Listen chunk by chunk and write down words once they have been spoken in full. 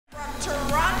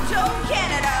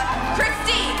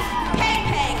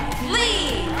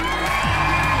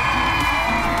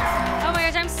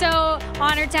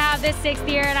of this 6th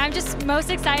year, and I'm just most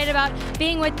excited about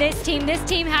being with this team. This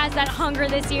team has that hunger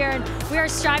this year, and we are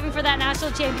striving for that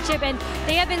national championship, and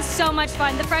they have been so much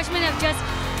fun. The freshmen have just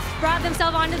brought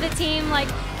themselves onto the team like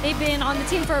they've been on the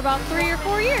team for about 3 or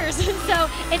 4 years. So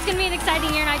it's going to be an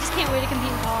exciting year, and I just can't wait to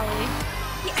compete in poly.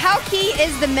 How key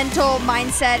is the mental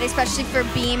mindset, especially for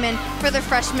Beam and for the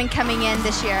freshmen coming in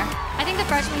this year? I think the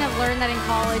freshmen have learned that in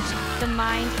college, the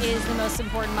mind is the most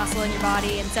important muscle in your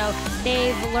body, and so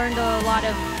they've learned a lot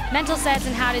of mental sets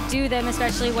and how to do them,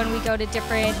 especially when we go to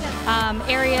different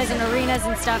areas and arenas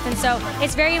and stuff. And so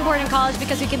it's very important in college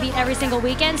because we compete every single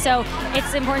weekend, so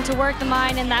it's important to work the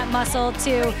mind and that muscle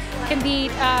to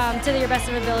compete to your best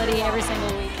of ability every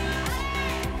single week.